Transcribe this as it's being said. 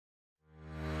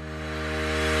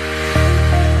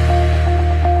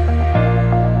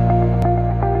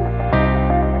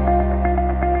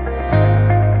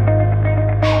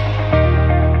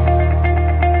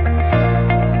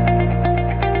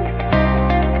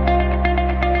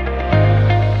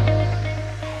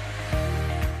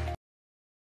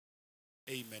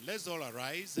Let's all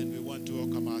arise, and we want to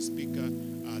welcome our speaker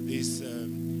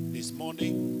this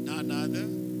morning, none other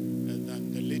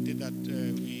than the lady that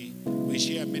we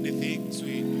share many things.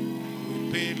 We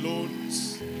pay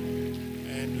loans,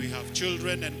 and we have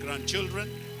children and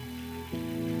grandchildren.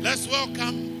 Let's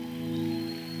welcome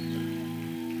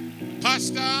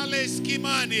Pastor Alice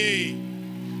Kimani.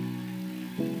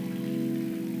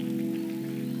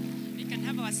 We can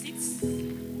have our seats.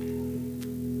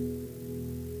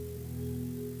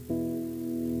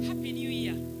 Happy New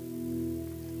Year.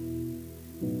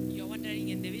 You're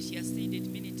wondering, and the way she has said it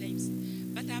many times,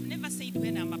 but I've never said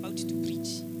when I'm about to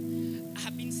preach. I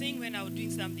have been saying when I was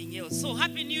doing something else. So,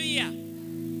 Happy New Year.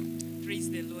 Praise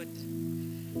the Lord.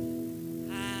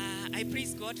 I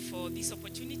praise God for this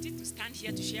opportunity to stand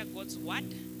here to share God's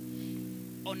word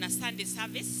on a Sunday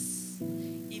service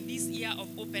in this year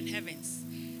of open heavens.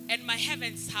 And my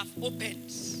heavens have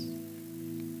opened.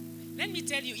 Let me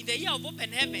tell you, in the year of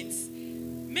open heavens,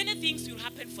 many things will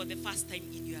happen for the first time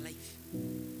in your life.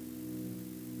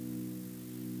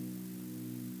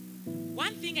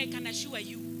 One thing I can assure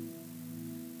you,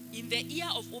 in the year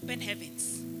of open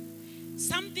heavens,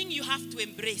 something you have to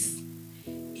embrace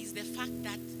is the fact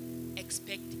that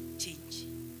expect change.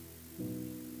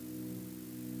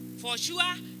 For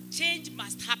sure, change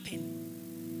must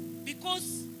happen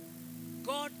because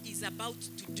God is about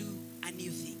to do a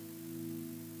new thing.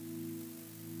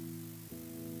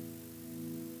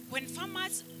 When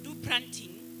farmers do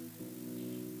planting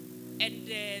and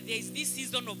there is this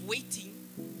season of waiting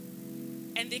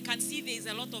and they can see there is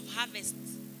a lot of harvest,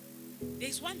 there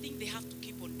is one thing they have to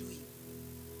keep on doing: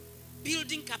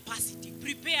 building capacity,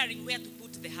 preparing where to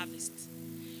put the harvest.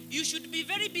 You should be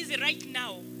very busy right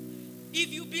now.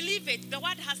 If you believe it, the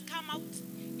word has come out,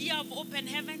 year of open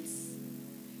heavens.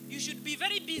 You should be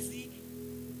very busy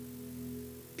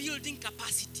building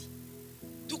capacity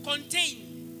to contain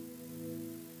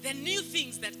the new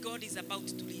things that God is about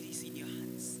to release in your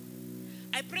hands.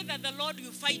 I pray that the Lord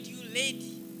will find you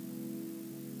ready.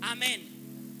 Amen.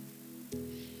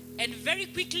 And very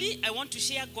quickly, I want to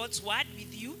share God's word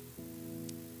with you.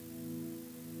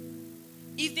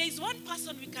 If there is one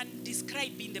person we can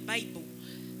describe in the Bible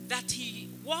that he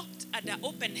walked at the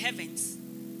open heavens,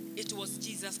 it was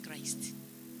Jesus Christ.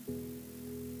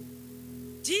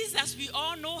 Jesus, we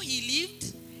all know, he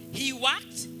lived, he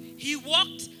walked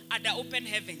at the open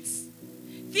heavens.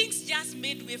 Things just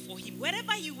made way for him.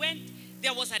 Wherever he went,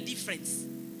 there was a difference.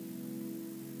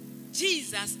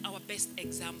 Jesus, our best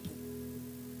example.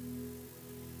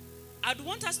 I'd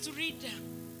want us to read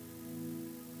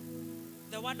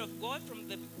the word of God from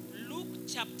the Luke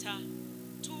chapter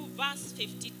 2 verse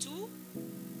 52.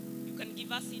 You can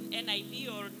give us in NIV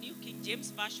or New King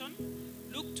James Version.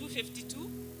 Luke 2:52.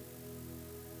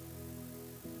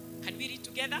 Can we read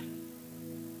together?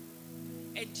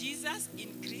 And Jesus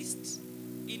increased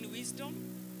in wisdom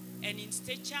and in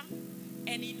stature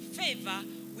and in favor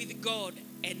with God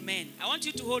and men. I want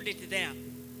you to hold it there.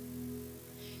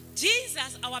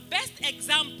 Jesus, our best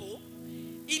example,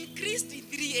 increased in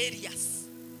 3 areas.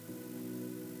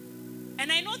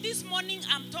 And I know this morning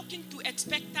I'm talking to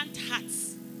expectant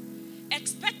hearts.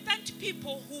 Expectant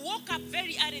people who woke up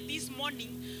very early this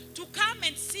morning to come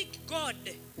and seek God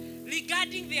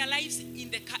regarding their lives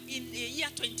in the year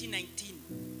 2019.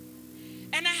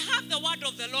 And I have the word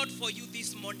of the Lord for you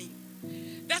this morning,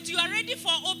 that you are ready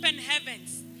for open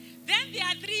heavens. Then there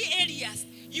are 3 areas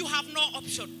you have no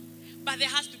option, but there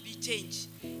has to be change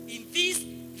in these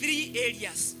 3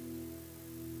 areas.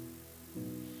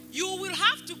 You will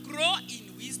have to grow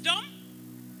in wisdom,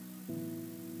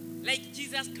 like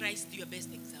Jesus Christ, your best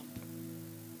example.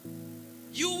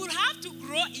 You will have to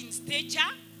grow in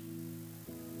stature,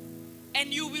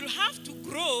 and you will have to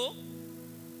grow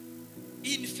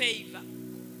in favor.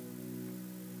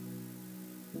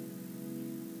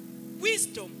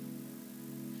 Wisdom.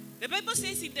 The Bible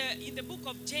says in the book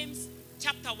of James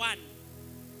chapter 1,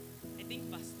 I think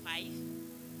verse 5,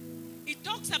 it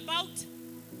talks about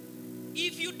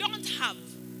if you don't have,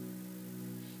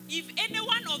 if any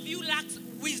one of you lacks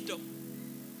wisdom,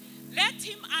 let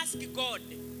him ask God,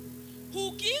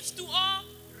 who gives to all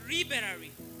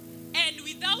liberally and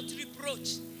without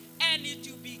reproach, and it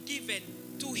will be given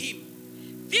to him.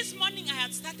 This morning I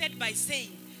had started by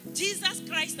saying, Jesus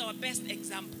Christ, our best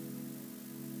example.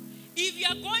 If you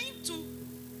are going to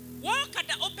walk at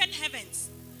the open heavens,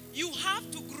 you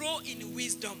have to grow in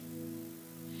wisdom.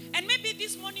 And maybe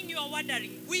this morning you are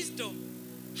wondering, wisdom,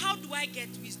 how do I get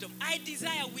wisdom? I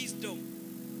desire wisdom.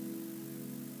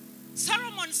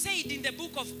 Solomon said in the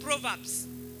book of Proverbs,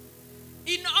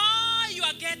 in all you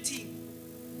are getting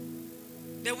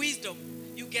the wisdom,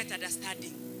 you get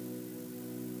understanding.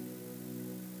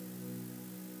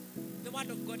 the word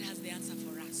of God has the answer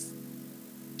for us.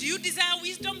 Do you desire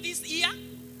wisdom this year?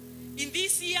 In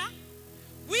this year?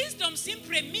 Wisdom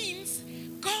simply means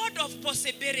God of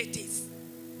possibilities.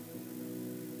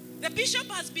 The bishop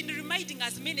has been reminding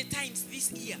us many times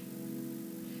this year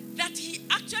that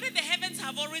the heavens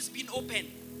have always been open.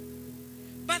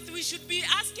 But we should be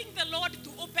asking the Lord to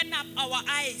open up our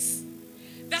eyes,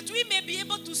 that we may be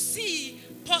able to see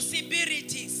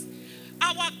possibilities.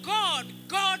 Our God,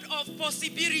 God of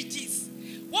possibilities.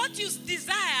 What you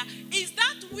desire is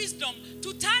that wisdom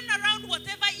to turn around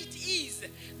whatever it is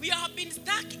we have been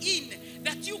stuck in,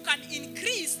 that you can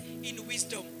increase in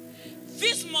wisdom.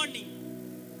 This morning,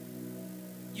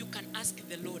 you can ask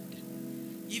the Lord.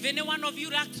 If any one of you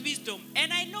lacks wisdom,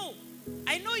 and I know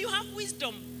you have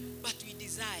wisdom, but we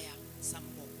desire some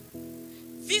more.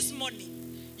 This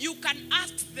morning, you can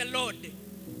ask the Lord,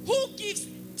 who gives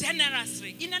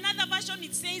generously. In another version,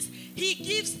 it says, he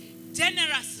gives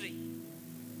generously.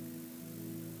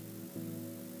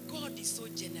 God is so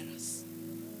generous.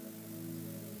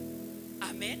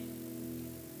 Amen.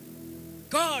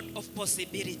 God of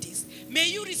possibilities. May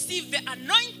you receive the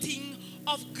anointing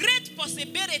of great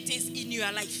possibilities in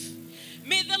your life.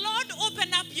 May the Lord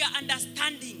open up your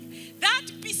understanding. That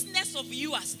business of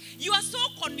yours, you are so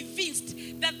convinced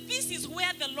that this is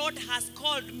where the Lord has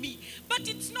called me, but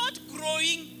it's not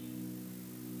growing.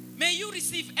 May you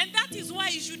receive. And that is why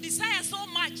you should desire so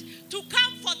much to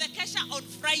come for the Kesha on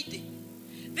Friday.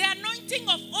 The anointing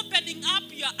of opening up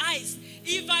your eyes.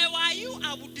 If I were you,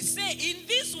 I would say in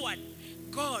this one,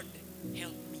 God,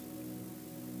 help me.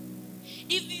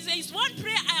 If there is one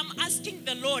prayer I am asking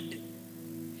the Lord,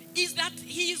 is that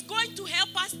he is going to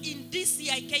help us in this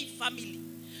CIK family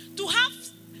to have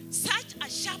such a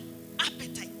sharp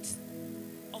appetite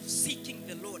of seeking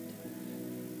the Lord.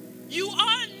 You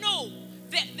all know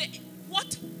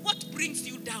what brings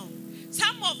you down.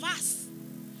 Some of us,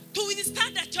 to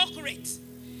withstand a chocolate,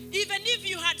 even if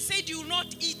you had said you will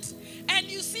not eat, and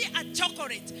you see a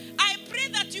chocolate, I pray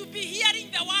that you be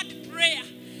hearing the word prayer,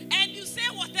 and you say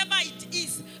whatever it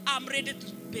is, I'm ready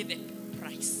to pay the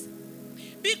price.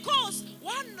 Because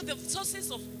one of the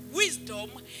sources of wisdom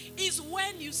is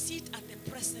when you sit at the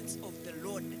presence of the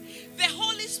Lord. The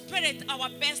Holy Spirit, our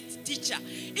best teacher.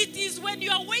 It is when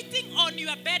you are waiting on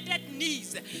your bended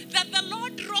knees that the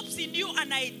Lord drops in you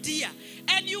an idea,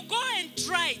 and you go and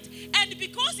try it. And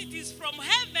because it is from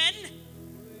heaven,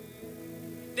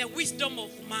 the wisdom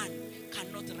of man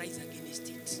cannot rise against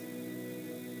it.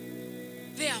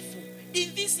 Therefore,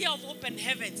 in this year of open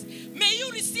heavens, may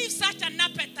you receive such an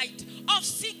appetite of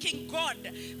seeking God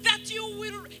that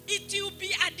it will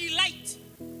be a delight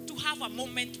to have a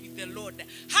moment with the Lord.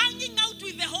 Hanging out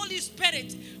with the Holy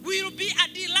Spirit will be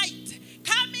a delight.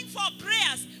 Coming for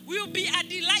prayers will be a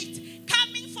delight.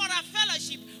 Coming for a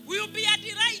fellowship will be a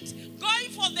delight. Going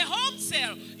for the home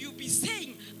sale, you'll be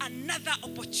saying another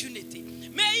opportunity.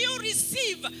 May you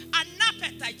receive an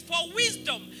appetite for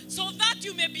wisdom so that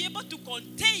you may be able to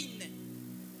contain.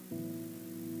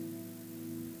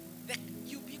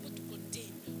 You'll be able to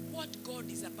contain what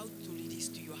God is about to release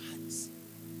to your hands.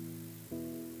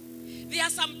 There are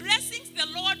some blessings the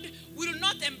Lord will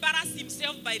not embarrass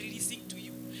himself by releasing to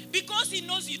you, because he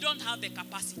knows you don't have the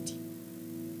capacity.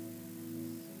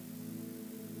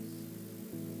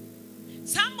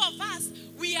 Some of us,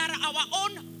 we are our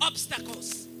own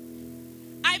obstacles.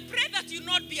 I pray that you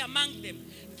not be among them.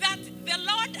 That the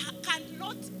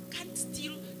Lord can't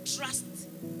still trust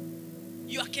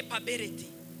your capability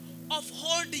of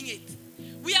holding it.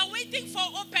 We are waiting for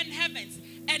open heavens,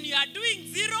 and you are doing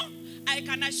zero. I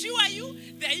can assure you,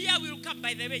 the year will come.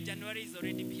 By the way, January is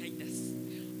already behind us.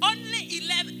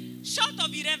 Only short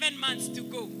of 11 months to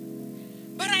go.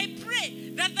 But I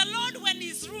pray that the Lord, when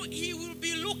he's through, he will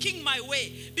be looking my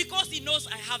way, because he knows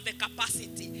I have the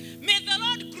capacity. May the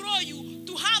Lord grow you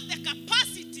to have the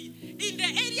capacity in the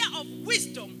area of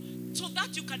wisdom, so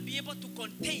that you can be able to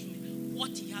contain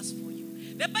what he has for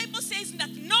you. The Bible says that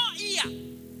no ear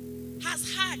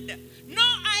has heard, no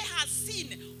eye has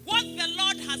seen what the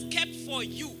Lord has kept for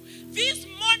you. This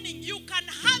morning you can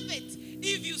have it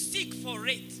if you seek for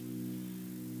it.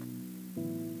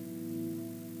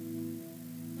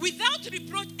 Without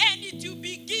reproach, and it will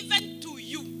be given to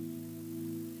you.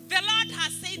 The Lord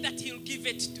has said that he'll give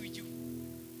it to you.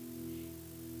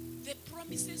 The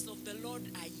promises of the Lord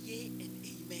are yea and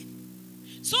amen.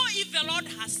 So if the Lord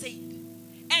has said,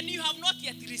 and you have not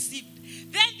yet received,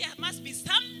 then there must be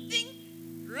something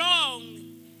wrong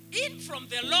in from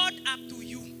the Lord up to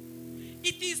you.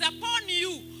 It is upon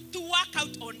you to work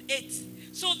out on it,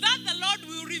 so that the Lord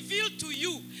will reveal to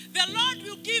you. The Lord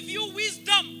will give you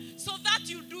wisdom, so that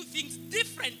you do things differently.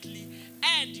 differently,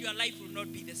 and your life will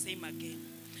not be the same again.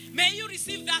 May you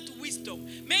receive that wisdom.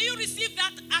 May you receive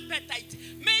that appetite.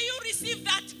 May you receive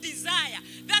that desire.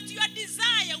 That your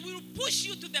desire will push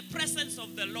you to the presence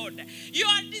of the Lord.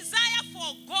 Your desire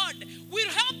for God will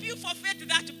help you forfeit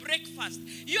that breakfast.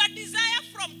 Your desire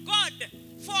from God,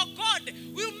 for God,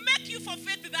 will make you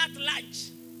forfeit that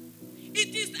lunch.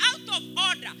 It is out of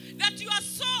order that you are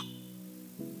so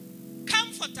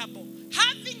comfortable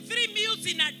having 3 meals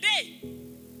in a day.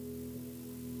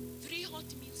 3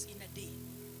 hot meals in a day.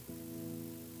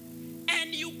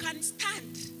 And you can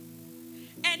stand.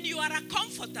 And you are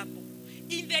comfortable.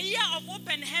 In the year of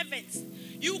open heavens,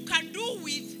 you can do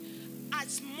with a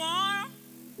small,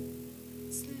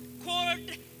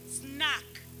 cold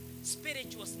snack,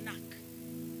 spiritual snack.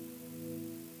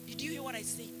 Did you hear what I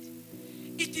said?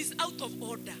 It is out of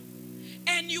order.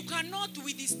 And you cannot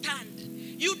withstand.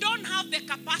 You don't have the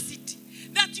capacity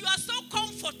that you are so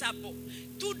comfortable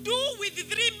to do with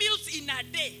 3 meals in a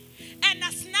day. And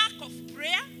a snack of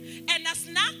prayer, and a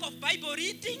snack of Bible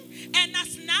reading, and a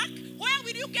snack. Where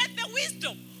will you get the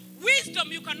wisdom?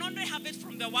 Wisdom, you can only have it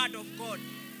from the word of God.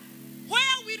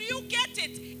 Where will you get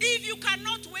it if you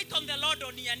cannot wait on the Lord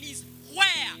on your knees?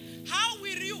 Where? How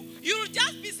will you? You'll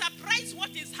just be surprised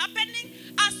what is happening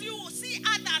as you see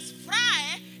others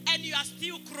fry and you are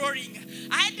still crowing.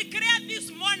 I declare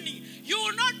this morning, you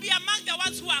will not be among the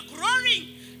ones who are crowing,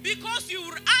 because you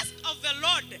will ask of the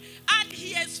Lord, and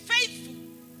He is faithful.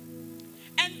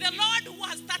 And the Lord who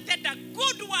has started a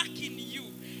good work in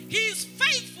you, He is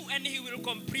faithful and He will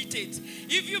complete it.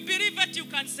 If you believe it, you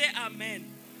can say amen.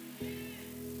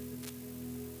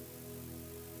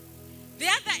 The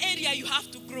other area you have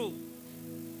to grow,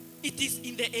 it is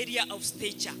in the area of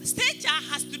stature. Stature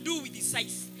has to do with the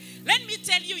size. Let me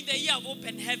tell you, in the year of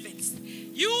open heavens,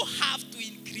 you have to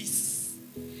increase.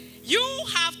 You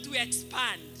have to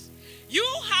expand. You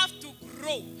have to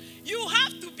grow. You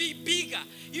have to be bigger.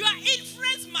 Your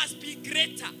influence must be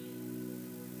greater.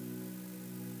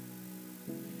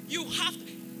 You have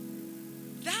to.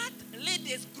 That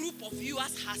latest group of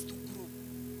viewers has to grow.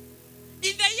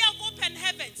 In the year of open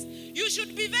heavens, you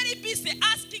should be very busy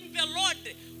asking the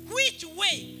Lord, which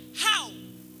way, how.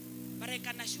 But I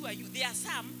can assure you, there are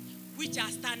some which are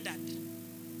standard.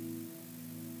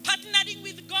 Partnering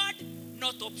with God,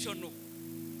 not optional.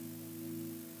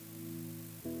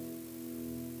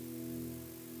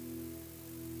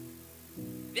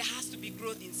 There has to be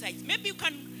growth in size. Maybe you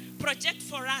can project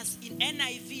for us in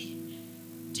NIV,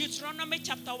 Deuteronomy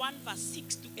chapter 1, verse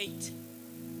 6 to 8.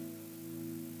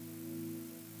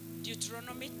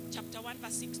 Deuteronomy chapter 1,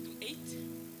 verse 6 to 8.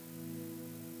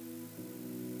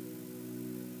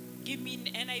 Give me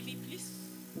in NIV, please.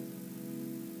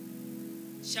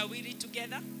 Shall we read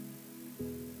together?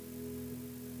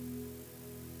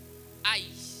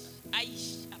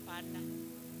 Aish, apana.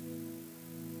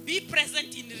 Be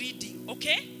present in reading,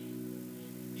 okay?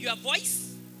 Your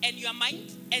voice and your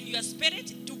mind and your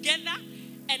spirit together,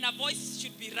 and a voice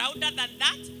should be louder than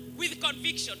that with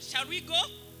conviction. Shall we go?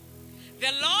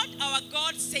 The Lord our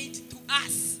God said to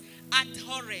us at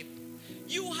Horeb,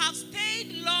 you have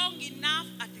stayed long enough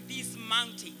at this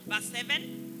mountain. Verse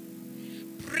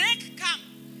 7. Break camp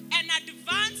and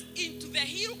advance into the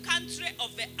hill country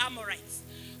of the Amorites.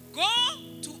 Go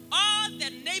to all the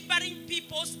neighboring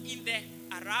peoples in the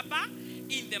Arabah,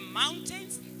 in the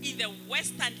mountains, in the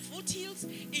western foothills,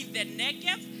 in the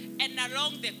Negev, and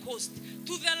along the coast,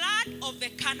 to the land of the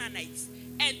Canaanites,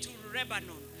 and to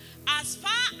Lebanon, as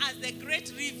far as the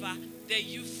great river, the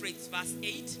Euphrates. Verse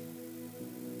 8.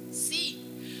 See,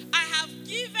 I have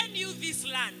given you this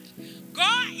land. Go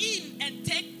in and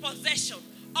take possession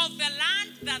of the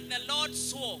land that the Lord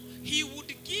swore He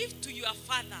would give to your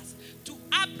fathers, to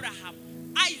Abraham,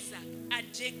 Isaac,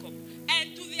 and Jacob,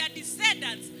 and to their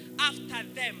descendants after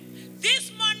them.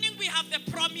 This morning we have the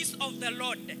promise of the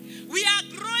Lord. We are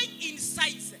growing in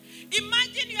size.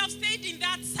 Imagine you have stayed in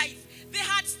that size. They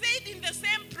had stayed in the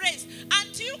same place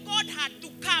until God had to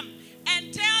come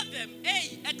and tell them,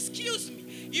 hey, excuse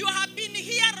me, you have been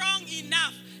here long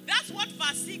enough. That's what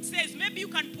verse 6 says. Maybe you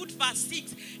can put verse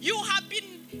 6. You have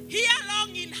been here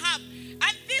long enough.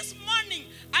 And this morning,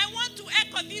 I want to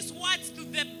echo these words to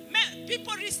the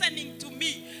people listening to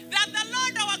me. That the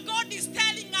Lord our God is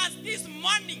telling us this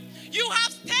morning, you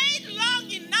have stayed long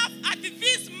enough at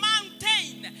this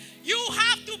mountain. You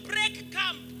have to break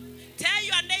camp. Tell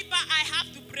your neighbor, I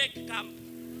have to break camp.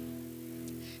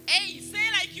 Hey,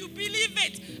 say like you believe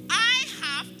it. I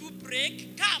have to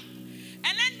break camp.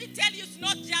 And let me tell you, it's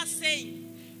not just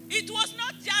saying. It was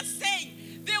not just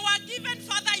saying. They were given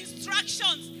further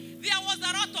instructions. There was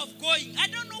a lot of going. I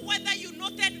don't know whether you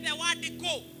noted the word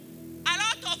go. A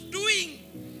lot lot of doing.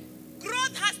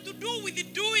 Growth has to do with the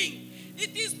doing.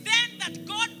 It is then that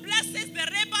God blesses the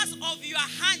labors of your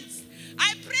hands.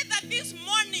 I pray that this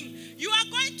morning you are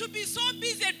going to be so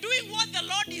busy doing what the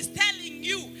Lord is telling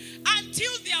you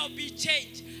until there will be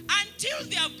change, until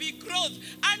there will be growth,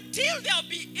 until there will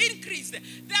be increase.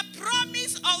 The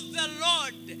promise of the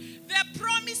Lord, the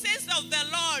promises of the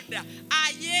Lord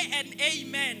are yea and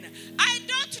amen. I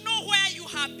don't know where you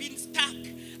have been stuck.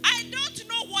 I don't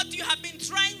know what you have been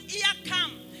trying. Here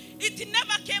come. It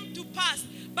never came to pass.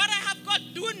 But I have got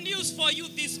good news for you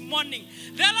this morning.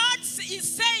 The Lord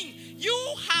is saying,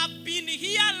 you have been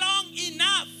here long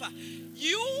enough.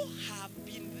 You have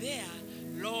been there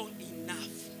long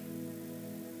enough.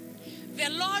 The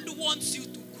Lord wants you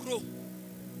to grow.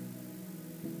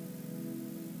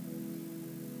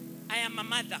 I am a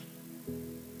mother.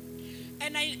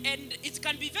 And it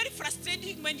can be very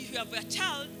frustrating when you have a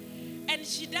child and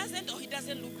she doesn't or he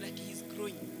doesn't look like he is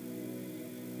growing.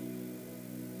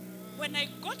 When I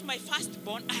got my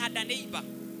firstborn, I had a neighbor.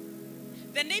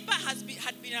 The neighbor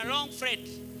had been a long friend.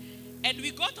 And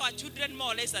we got our children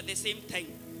more or less at the same time.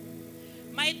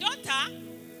 My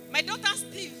daughter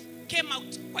Steve came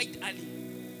out quite early.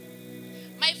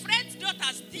 My friend's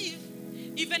daughter Steve,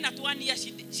 even at 1 year,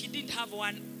 she didn't have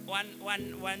one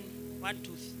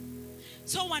tooth.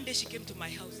 So one day she came to my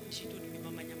house and she told me,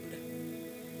 Mama Nyambura,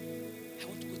 I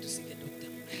want to go to see the doctor.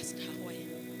 I asked her why.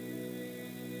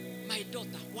 My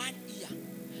daughter, 1 year,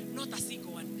 not a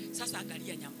single one. Sasa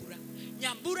angalia Nyambura.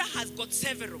 Nyambura has got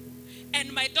several,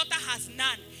 and my daughter has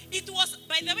none. It was,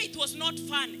 by the way, it was not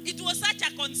fun. It was such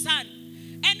a concern,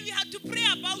 and we had to pray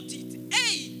about it.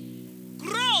 Hey,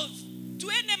 growth to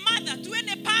any mother, to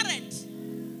any parent,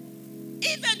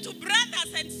 even to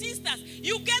brothers and sisters.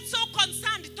 You get so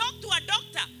concerned. Talk to a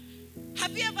doctor.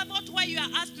 Have you ever thought why you are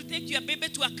asked to take your baby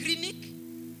to a clinic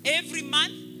every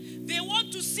month? They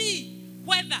want to see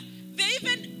whether they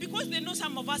even, because they know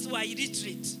some of us who are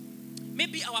illiterate,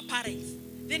 maybe our parents,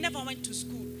 they never went to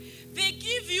school. They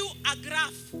give you a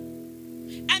graph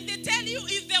and they tell you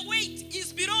if the weight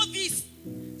is below this,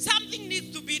 something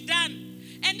needs to be done.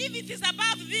 And if it is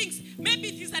above things, maybe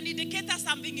it is an indicator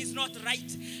something is not right.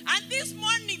 And this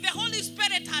morning, the Holy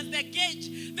Spirit has the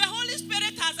gauge. The Holy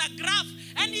Spirit has a graph.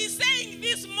 And he's saying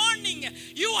this morning,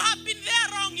 you have been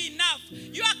there long enough.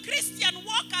 Your Christian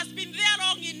walk has been there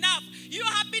long enough. You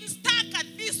have been stuck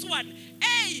at this one.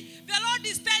 Hey, the Lord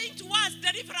is telling to us,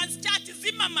 Deliverance Church,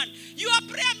 Zimmerman, your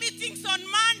prayer meetings on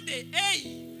Monday.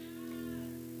 Hey,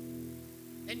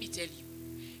 let me tell you,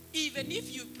 even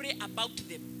if you pray about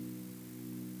them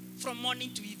from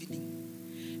morning to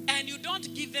evening, and you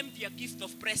don't give them their gift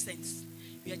of presence,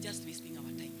 we are just wasting our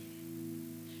time.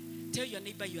 Tell your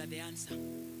neighbor you are the answer.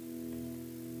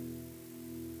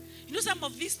 You know some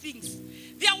of these things.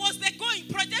 There was the going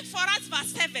project for us,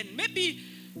 verse 7. Maybe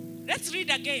let's read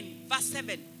again, verse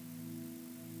 7.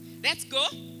 Let's go.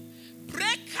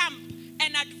 Break camp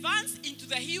and advance into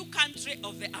the hill country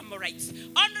of the Amorites.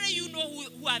 Only you know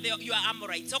who are your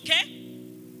Amorites, okay?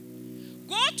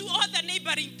 Go to all the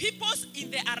neighboring peoples in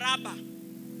the Araba.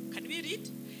 Can we read?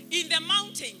 In the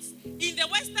mountains, in the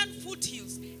western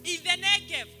foothills, in the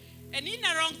Negev, and in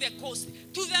along the coast,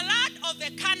 to the land of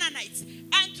the Canaanites,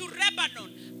 and to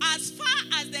Lebanon, as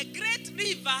far as the great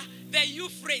river, the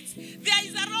Euphrates. There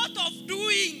is a lot of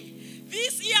doing.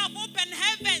 This year of open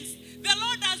heavens, the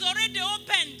Lord has already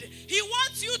opened. He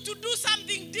wants you to do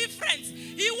something different.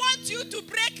 He wants you to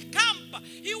break camp.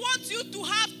 He wants you to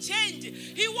have change.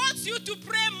 He wants you to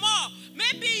pray more.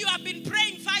 Maybe you have been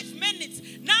praying 5 minutes.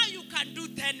 Now you can do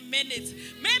 10 minutes.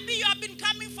 Maybe you have been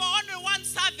coming for only one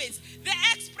service, the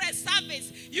express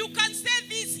service. You can say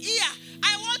this year,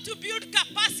 I want to build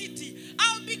capacity.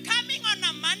 I'll be coming on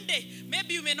a Monday.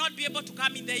 Maybe you may not be able to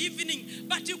come in the evening,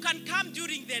 but you can come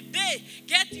during the day.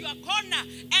 Get your corner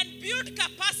and build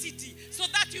capacity so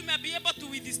that you may be able to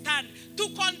withstand, to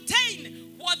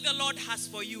contain what the Lord has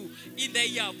for you in the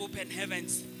year of open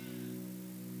heavens.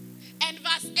 And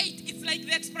verse 8, it's like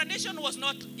the explanation was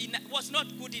not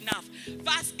good enough.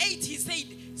 Verse 8, he said,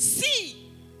 see,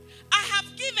 I have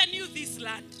given you this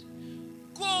land.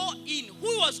 Go in.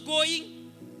 Who was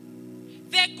going?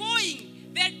 They're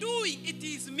going. They're doing. It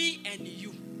is me and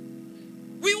you.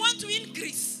 We want to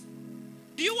increase.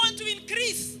 Do you want to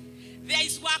increase? There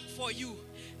is work for you.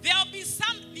 There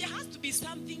has to be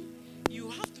something you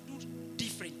have to do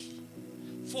differently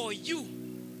for you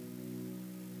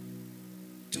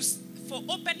for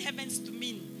open heavens to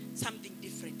mean something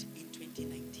different in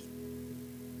 2019.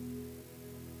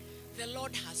 The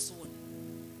Lord has sworn.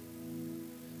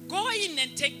 Go in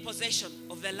and take possession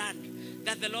of the land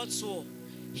that the Lord swore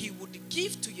he would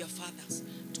give to your fathers,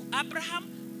 to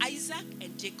Abraham, Isaac, Isaac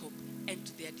and Jacob, and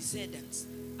to their descendants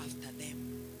after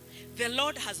them. The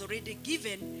Lord has already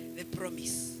given the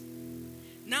promise.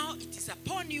 Now it is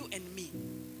upon you and me.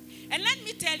 And let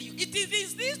me tell you, it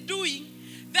is this doing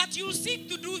that you'll seek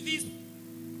to do this.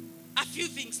 A few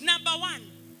things. Number one,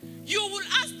 you will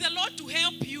ask the Lord to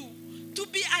help you to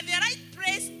be at the right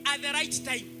place at the right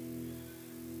time.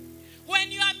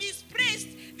 When you are misplaced,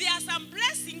 there are some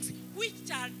blessings which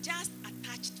are just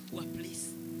attached to a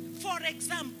place. For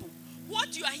example,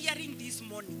 what you are hearing this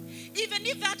morning, even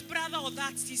if that brother or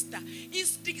that sister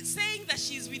is saying that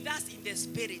she's with us in the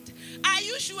spirit, are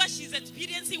you sure she's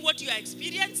experiencing what you are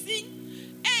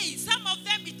experiencing? Hey, some of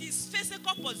them it is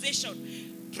physical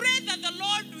possession. Pray that the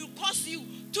Lord will cause you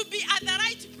to be at the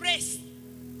right place.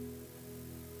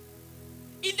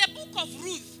 In the book of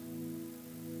Ruth,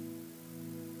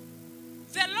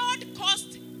 the Lord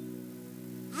caused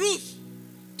Ruth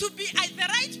to be at the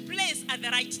right place at the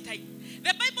right time.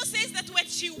 The Bible says that when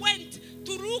she went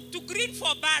to glean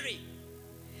for barley,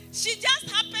 she just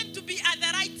happened to be at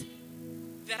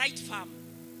the right farm,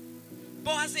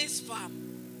 Boaz's farm.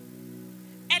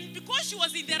 And because she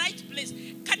was in the right place,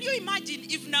 can you imagine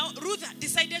if now Ruth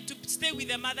decided to stay with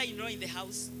her mother-in-law in the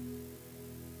house?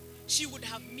 She would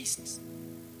have missed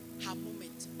her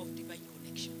moment of divine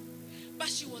connection. But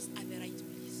she was at the right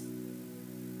place,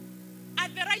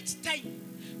 at the right time.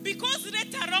 Because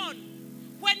later on,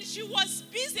 when she was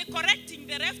busy correcting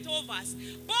the leftovers,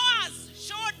 Boaz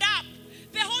showed up.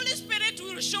 The Holy Spirit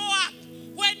will show up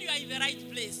when you are in the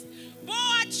right place.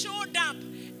 Boaz showed up.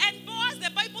 And Boaz,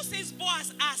 the Bible says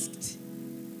Boaz asked,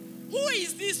 who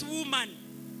is this woman?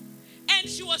 And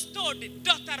she was told,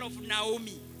 daughter of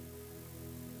Naomi.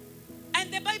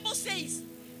 And the Bible says,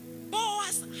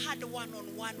 Boaz had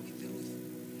one-on-one with Ruth.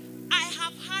 I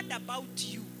have heard about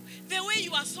you, the way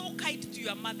you are so kind to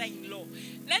your mother-in-law.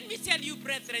 Let me tell you,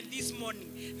 brethren, this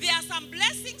morning, there are some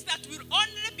blessings that will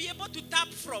only be able to tap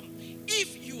from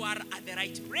if you are at the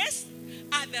right place,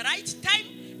 at the right time,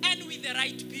 and with the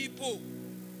right people.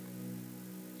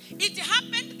 It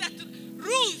happened that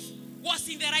Ruth was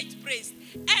in the right place,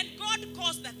 and God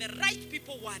caused that the right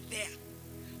people were there.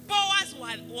 Boaz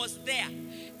was there.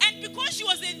 And because she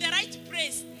was in the right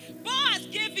place, Boaz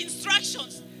gave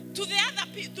instructions to the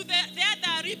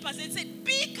other reapers and said,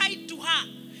 be kind to her.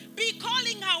 Be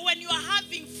calling her when you are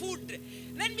having food.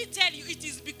 Let me tell you, it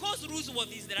is because Ruth was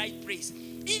in the right place.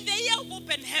 In the year of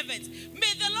open heavens,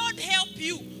 may the Lord help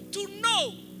you to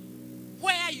know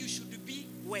where you should be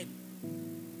when.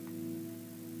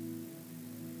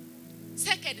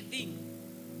 Second thing,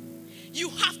 you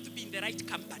have to be in the right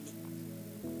company.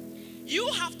 You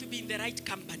have to be in the right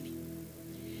company.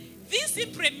 This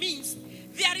simply means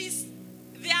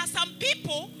there are some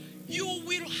people you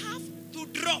will have to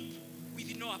drop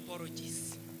with no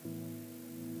apologies.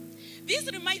 This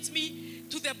reminds me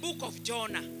to the book of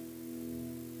Jonah.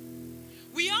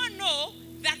 We all know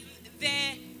that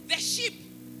the ship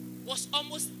was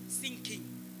almost sinking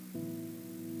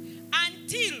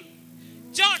until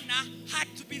Jonah had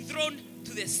to be thrown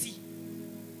to the sea.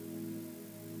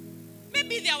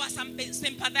 Maybe there were some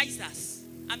sympathizers.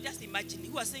 I'm just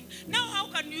imagining who are saying, now how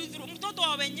can you throw him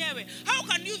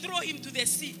to the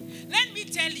sea? Let me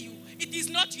tell you, it is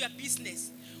not your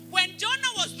business. When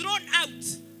Jonah was thrown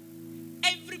out,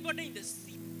 everybody in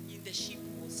the ship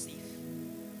was safe.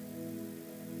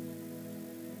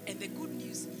 And the good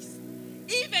news is,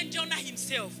 even Jonah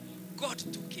himself, God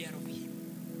took care of him.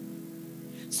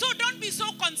 So don't be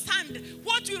so concerned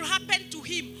what will happen to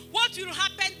him, what will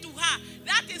happen to her.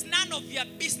 That is none of your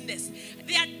business.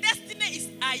 Their destiny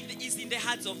is in the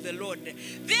hands of the Lord.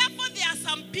 Therefore, there are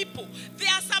some people, there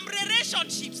are some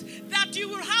relationships that you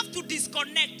will have to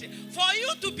disconnect for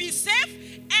you to be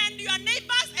safe and your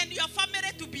neighbors and your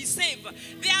family to be safe.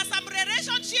 There are some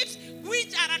relationships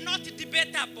which are not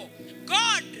debatable.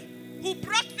 God, who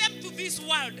brought them to this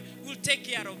world, will take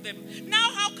care of them.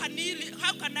 Now, how can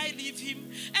I leave him?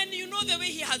 And you know the way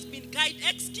he has been kind.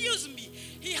 Excuse me,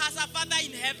 he has a Father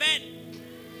in heaven.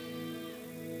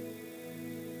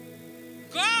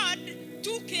 God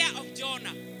took care of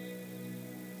Jonah.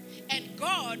 And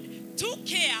God took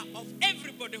care of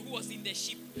everybody who was in the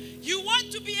ship. You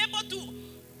want to be able to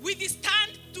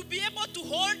withstand, to be able to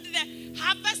hold the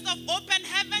harvest of open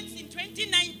heavens in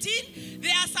 2019,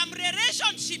 there are some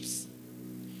relationships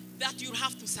that you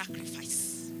have to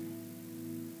sacrifice.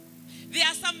 There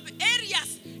are some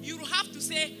areas you have to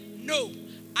say, no,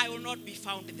 I will not be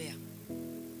found there.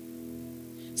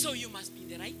 So you must be in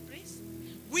the right place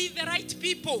with the right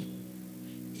people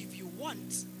if you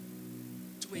want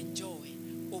to enjoy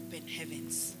open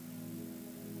heavens.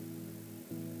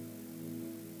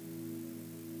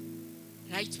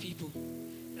 Right people,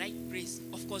 right place,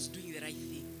 of course, doing the right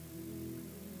thing.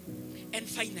 And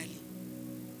finally,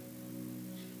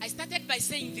 I started by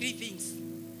saying 3 things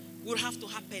will have to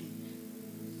happen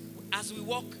as we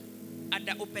walk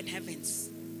under open heavens.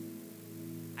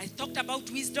 I talked about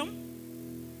wisdom.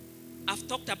 I've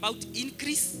talked about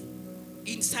increase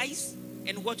in size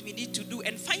and what we need to do.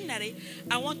 And finally,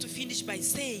 I want to finish by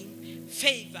saying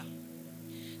favor.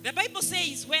 The Bible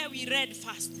says, where we read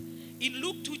first, in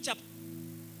Luke 2,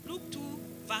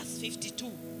 verse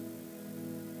 52.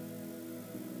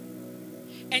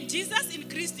 And Jesus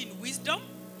increased in wisdom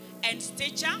and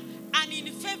stature and in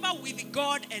favor with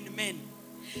God and men.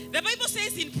 The Bible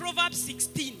says in Proverbs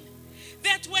 16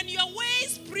 that when your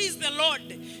ways please the Lord,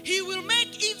 He will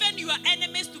make even your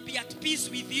enemies to be at peace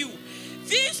with you.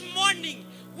 This morning,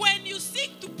 when you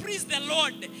seek to please the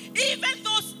Lord, even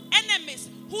those enemies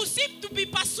who seem to be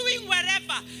pursuing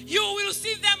wherever, you will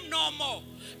see them no more.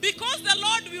 Because the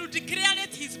Lord will declare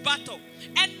it His battle.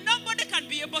 And nobody can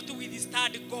be able to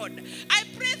withstand God. I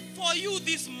pray for you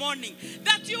this morning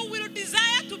that you will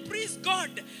desire to please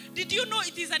God. Did you know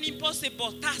it is an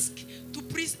impossible task to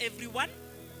please everyone?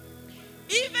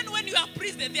 Even when you are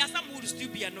pleased, there are some who will still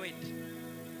be annoyed.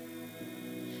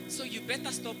 So you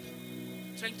better stop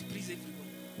trying to please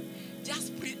everyone.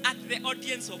 Just please at the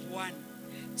audience of one.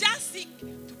 Just seek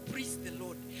to please the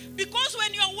Lord. Because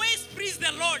when your ways please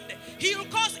the Lord, He will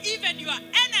cause even your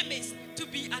enemies to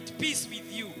be at peace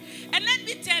with you. And let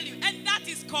me tell you, and that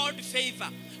is called favor.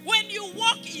 When you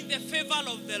walk in the favor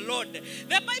of the Lord,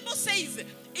 the Bible says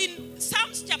in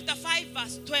Psalms chapter 5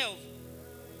 verse 12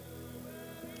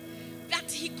 that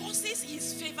He causes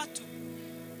His favor to,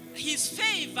 His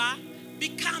favor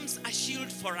becomes a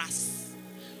shield for us.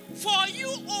 For you,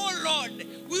 O Lord,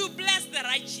 will bless the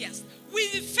righteous.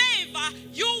 With favor,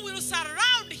 you will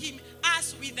surround him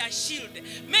as with a shield.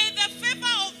 May the favor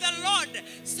of the Lord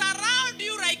surround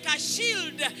you like a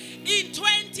shield in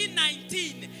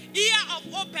 2019, year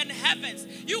of open heavens.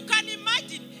 You can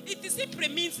imagine, it simply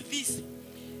means this.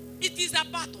 It is a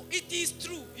battle. It is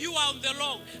true. You are on the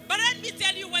long. But let me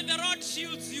tell you, when the Lord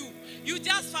shields you, you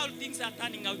just found things are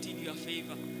turning out in your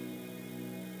favor.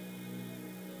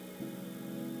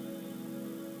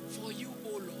 For you,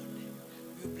 O Lord,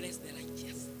 will bless the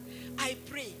righteous. I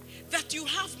pray that you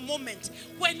have moments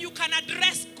when you can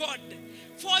address God.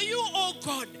 For you, oh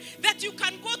God, that you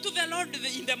can go to the Lord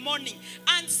in the morning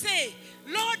and say,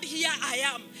 Lord, here I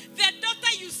am. The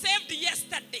daughter you saved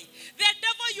yesterday. The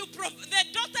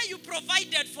daughter you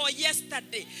provided for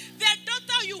yesterday. The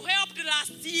daughter you helped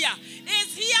last year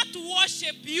is here to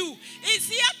worship you. Is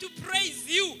here to praise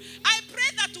you. I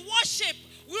pray that worship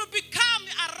will become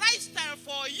a lifestyle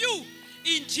for you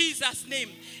in Jesus' name.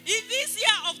 In this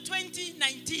year of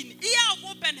 2019, year of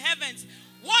open heavens,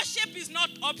 worship is not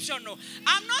optional.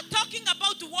 I'm not talking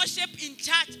about worship in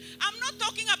church. I'm not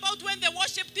talking about when the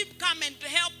worship team come and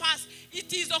help us.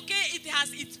 It is okay. It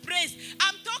has its praise.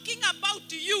 I'm talking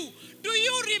about you. Do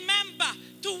you remember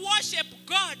to worship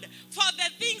God for the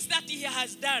things that He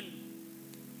has done?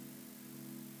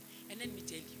 And let me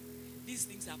tell you, these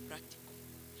things are practical.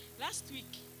 Last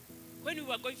week, when we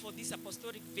were going for these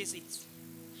apostolic visits,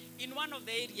 in one of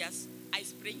the areas, I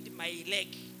sprained my leg.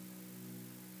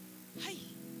 Hi,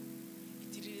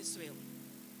 it really swelled.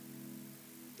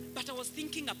 But I was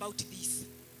thinking about this.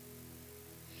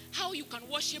 How you can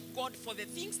worship God for the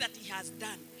things that He has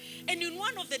done. And in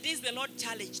one of the days, the Lord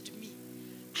challenged me.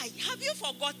 Have you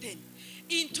forgotten?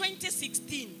 In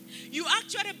 2016, you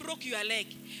actually broke your leg.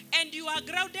 And you are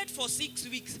grounded for 6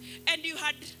 weeks. And you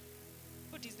had,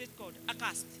 what is it called? A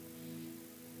cast.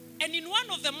 And in one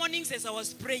of the mornings as I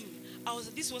was praying,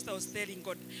 this was what I was telling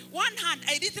God. One hand,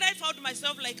 I literally found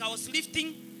myself like I was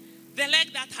lifting the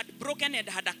leg that had broken and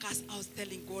had a cast. I was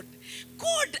telling God,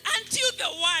 God, aren't you the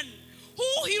one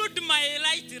who healed my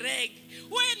right leg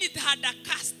when it had a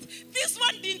cast? This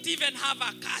one didn't even have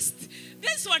a cast.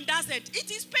 This one doesn't.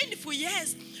 It is painful,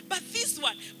 yes. But this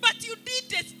one, but you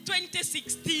did it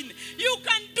 2016. You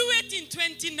can do it in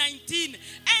 2019.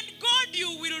 And God, you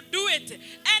will do it.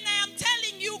 And I am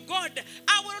telling you, God,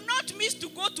 I will not miss to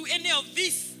go to any of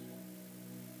this.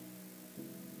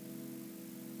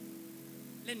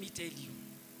 Let me tell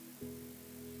you.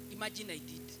 Imagine I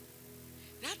did.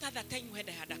 That other time when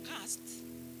I had a cast,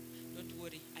 don't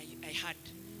worry, I had.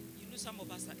 You know, some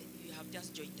of us, you have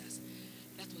just joined us.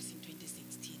 That was in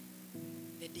 2016,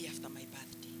 the day after my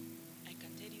birthday. I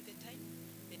can tell you the time,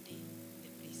 the day, the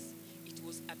place. It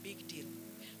was a big deal.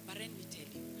 But let me tell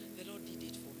you, the Lord did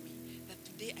it for me. That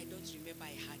today I don't remember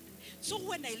I had. So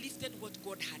when I lifted what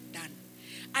God had done,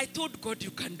 I told God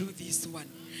you can do this one.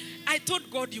 I told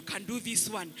God you can do this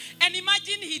one. And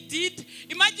imagine he did.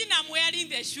 Imagine I'm wearing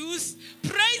the shoes.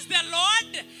 Praise the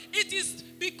Lord. It is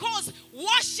because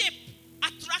worship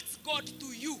attracts God to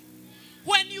you.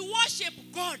 When you worship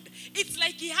God, it's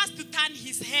like he has to turn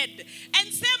his head and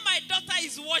say, my daughter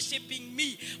is worshiping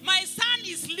me. My son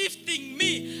is lifting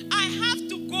me. I have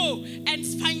to go and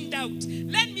find out.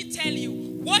 Let me tell you,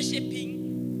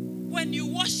 worshiping, when you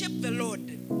worship the Lord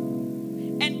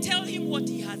and tell him what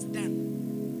he has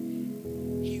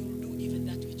done, he will do even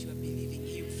that which you are believing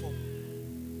him for.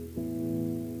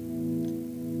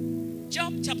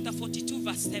 Job chapter 42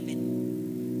 verse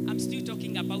 7. I'm still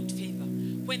talking about favor.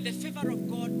 When the favor of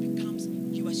God becomes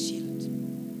your shield.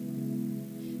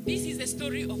 This is the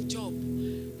story of Job.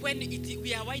 When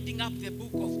we are winding up the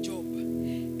book of Job.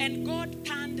 And God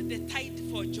turned the tide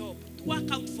for Job, to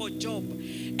work out for Job.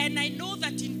 And I know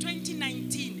that in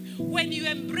 2019, when you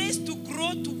embrace to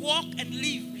grow, to walk and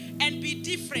live and be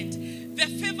different, the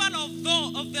favor of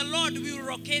the Lord will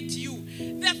rocket you.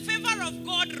 The favor of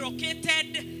God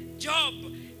rocketed Job.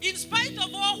 In spite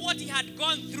of all what he had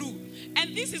gone through.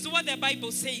 And this is what the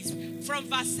Bible says from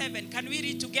verse 7. Can we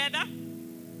read together?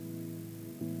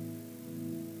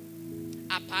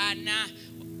 Apana.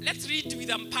 Let's read with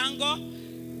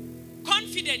Mpango.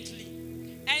 Confidently.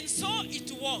 And so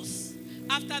it was,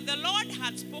 after the Lord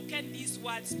had spoken these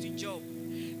words to Job,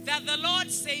 that the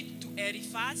Lord said to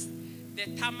Eliphaz, the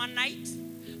Temanite,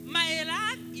 my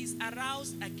wrath is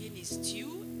aroused against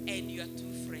you and your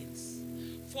two friends.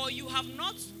 For you have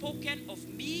not spoken of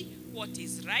me what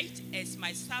is right, as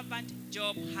my servant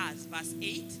Job has. Verse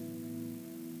 8.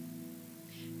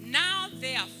 Now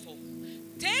therefore,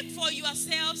 take for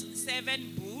yourselves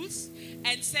 7 bulls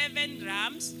and 7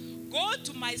 rams. Go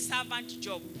to my servant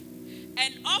Job,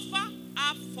 and offer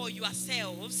up for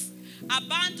yourselves a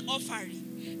burnt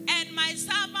offering. And my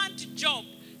servant Job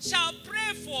shall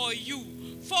pray for you,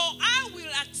 for I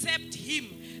will accept him,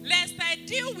 lest I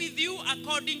deal with you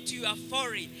according to your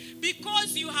folly,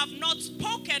 because you have not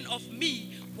spoken of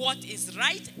me what is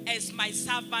right, as my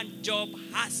servant Job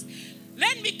has.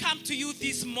 Let me come to you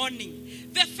this morning.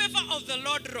 The favor of the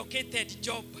Lord rocketed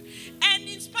Job. And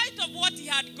in spite of what he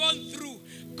had gone through,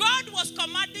 God was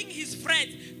commanding his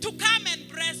friends to come and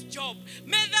bless Job.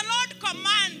 May the Lord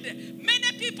command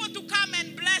many people to come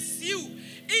and bless you.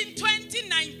 In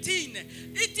 2019,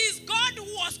 it is God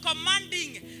who was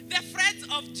commanding the friends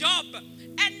of Job.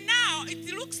 And now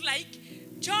it looks like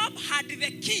Job had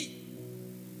the key.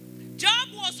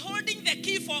 Job was holding the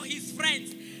key for his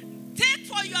friends. Take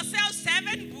for yourself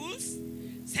 7 bulls,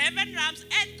 7 rams,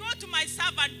 and go to my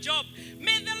servant Job.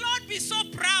 May the Lord be so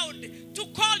proud to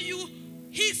call you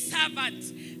his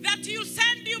servant, that he'll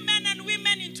send you men and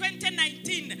women in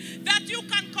 2019, that you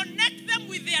can connect them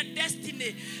with their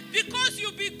destiny, because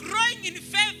you'll be growing in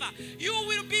favor. You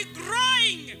will be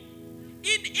growing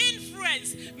in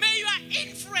influence. May your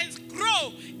influence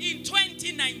grow in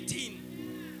 2019.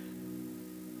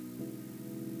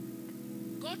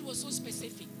 God was so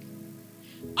specific.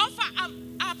 Offer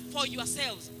up for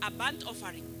yourselves a burnt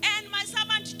offering, and my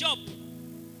servant Job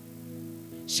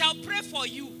shall pray for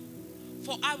you,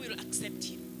 for I will accept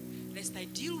him, lest I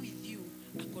deal with you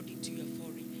according to your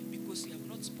folly, because you have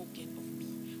not spoken of me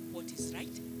what is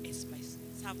right, as my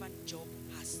servant Job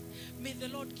has. May the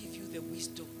Lord give you the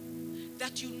wisdom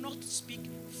that you not speak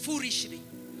foolishly.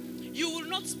 You will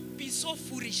not be so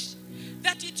foolish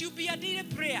that it will be a daily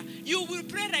prayer. You will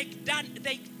pray like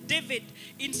David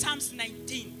in Psalms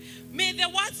 19. May the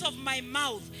words of my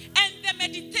mouth and the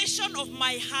meditation of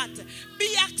my heart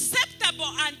be acceptable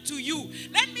unto you.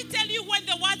 Let me tell you, when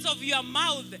the words of your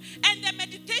mouth and the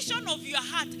meditation of your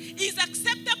heart is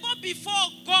acceptable before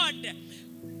God,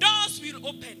 doors will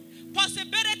open.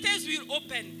 Possibilities will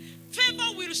open.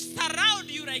 Favor will surround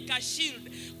you like a shield.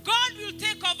 God will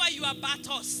take over your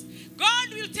battles.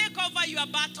 God will take over your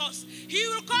battles. He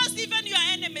will cause even your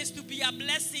enemies to be a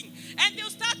blessing. And they'll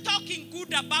start talking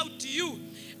good about you.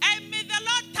 And may the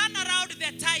Lord turn around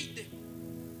the tide.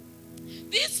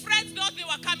 These friends thought they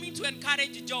were coming to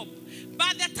encourage Job.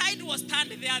 But the tide was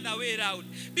turned the other way around.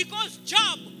 Because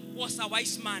Job was a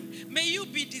wise man. May you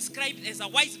be described as a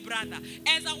wise brother,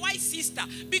 as a wise sister,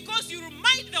 because you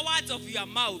remind the words of your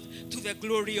mouth to the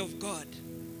glory of God.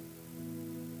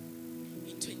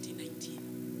 In 2019,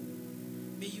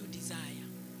 may you desire,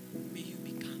 may you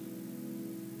become,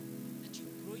 that you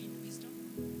grow in wisdom,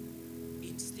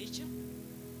 in stature,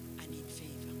 and in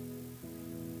favor.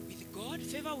 With God,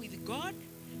 favor with God,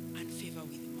 and favor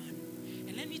with man.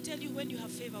 And let me tell you, when you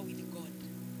have favor with God,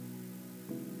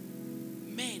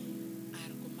 men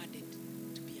are commanded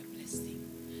to be a blessing.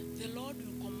 The Lord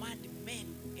will command men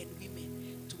and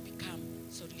women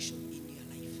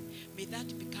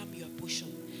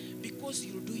knows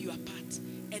you'll do your part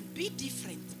and be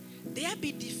different. Dare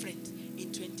be different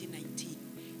in 2019,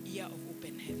 year of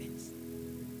open heavens.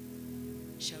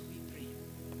 Shall we pray?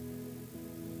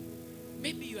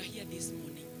 Maybe you are here this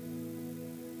morning,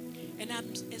 and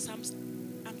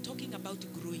I'm talking about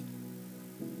growing.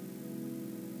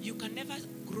 You can never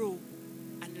grow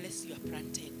unless you are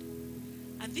planted.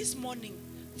 And this morning,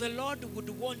 the Lord would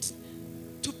want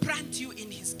to plant you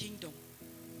in his kingdom.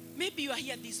 Maybe you are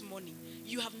here this morning.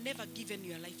 You have never given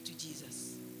your life to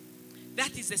Jesus.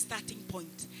 That is the starting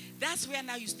point. That's where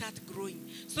now you start growing.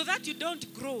 So that you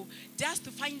don't grow just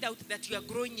to find out that you are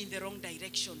growing in the wrong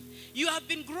direction. You have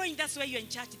been growing, that's why you're in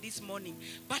church this morning.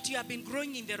 But you have been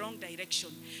growing in the wrong direction.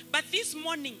 But this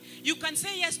morning, you can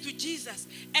say yes to Jesus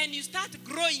and you start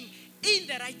growing in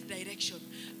the right direction.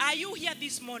 Are you here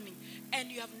this morning and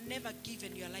you have never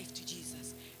given your life to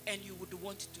Jesus and you would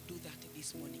want to do that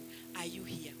this morning? Are you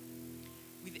here?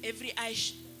 With every eye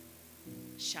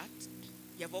shut,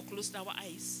 you have all closed our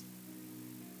eyes.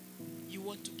 You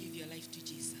want to give your life to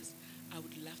Jesus. I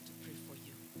would love to pray for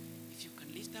you. If you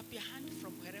can lift up your hand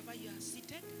from wherever you are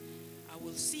seated, I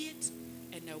will see it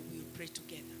and I will pray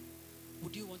together.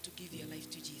 Would you want to give your life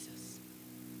to Jesus?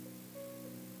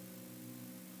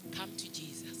 Come to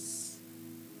Jesus.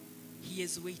 He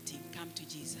is waiting. Come to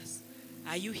Jesus.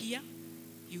 Are you here?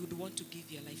 You would want to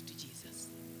give your life to Jesus.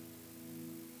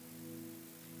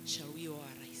 Shall we all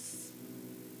arise?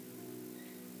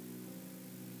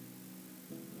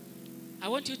 I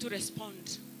want you to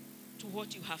respond to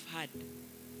what you have heard.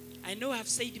 I know I've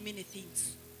said many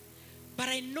things, but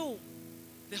I know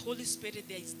the Holy Spirit,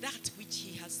 there is that which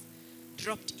he has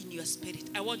dropped in your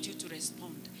spirit. I want you to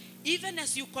respond. Even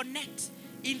as you connect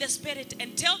in the spirit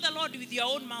and tell the Lord with your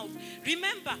own mouth,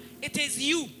 remember, it is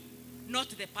you, not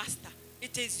the pastor.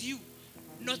 It is you,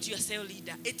 not your cell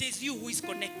leader. It is you who is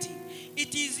connecting.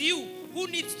 It is you who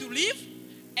needs to live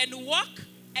and walk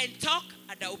and talk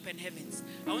at the open heavens.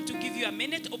 I want to give you a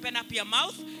minute. Open up your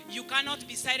mouth. You cannot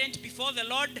be silent before the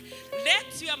Lord.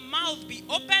 Let your mouth be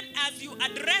open as you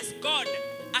address God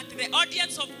at the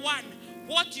audience of one,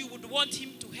 what you would want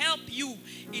him to help you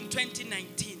in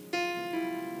 2019.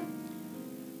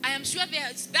 I am sure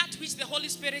there is that which the Holy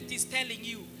Spirit is telling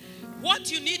you.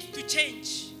 What you need to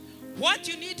change. What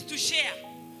you need to share.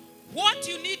 What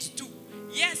you need to,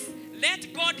 yes,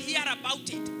 let God hear about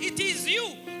it. It is you,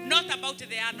 not about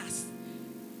the others.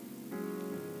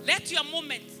 Let your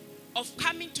moment of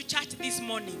coming to church this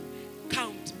morning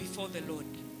count before the Lord.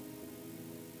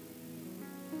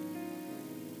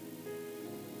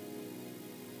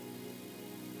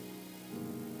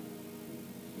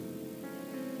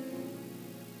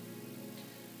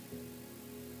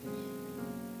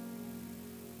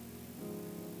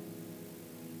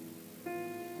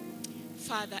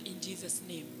 Father, in Jesus'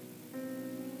 name,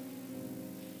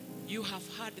 you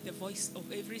have heard the voice of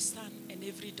every son and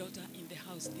every daughter in the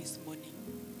house this morning.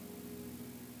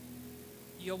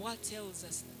 Your word tells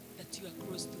us that you are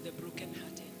close to the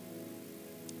brokenhearted.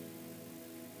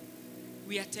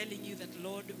 We are telling you that,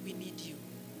 Lord, we need you.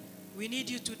 We need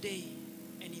you today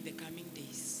and in the coming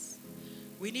days.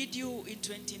 We need you in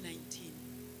 2019.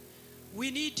 We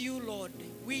need you, Lord.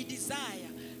 We desire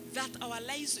that our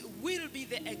lives will be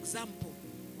the example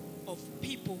of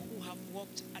people who have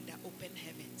walked under open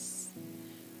heavens.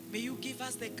 May you give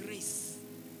us the grace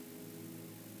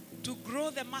to grow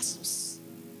the muscles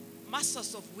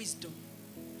of wisdom,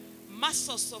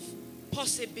 muscles of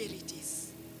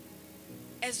possibilities,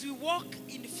 as we walk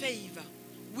in favor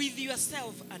with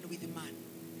yourself and with man.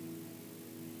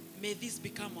 May this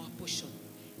become our portion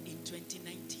in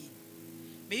 2019.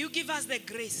 May you give us the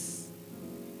grace,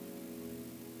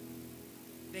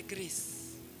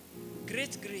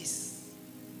 great grace,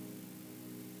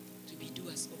 to be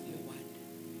doers of your word.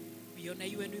 We honor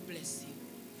you and we bless you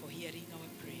for hearing our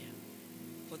prayer.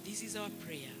 For this is our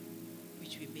prayer,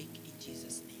 which we make in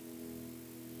Jesus' name.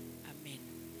 Amen.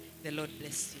 The Lord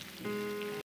bless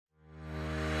you.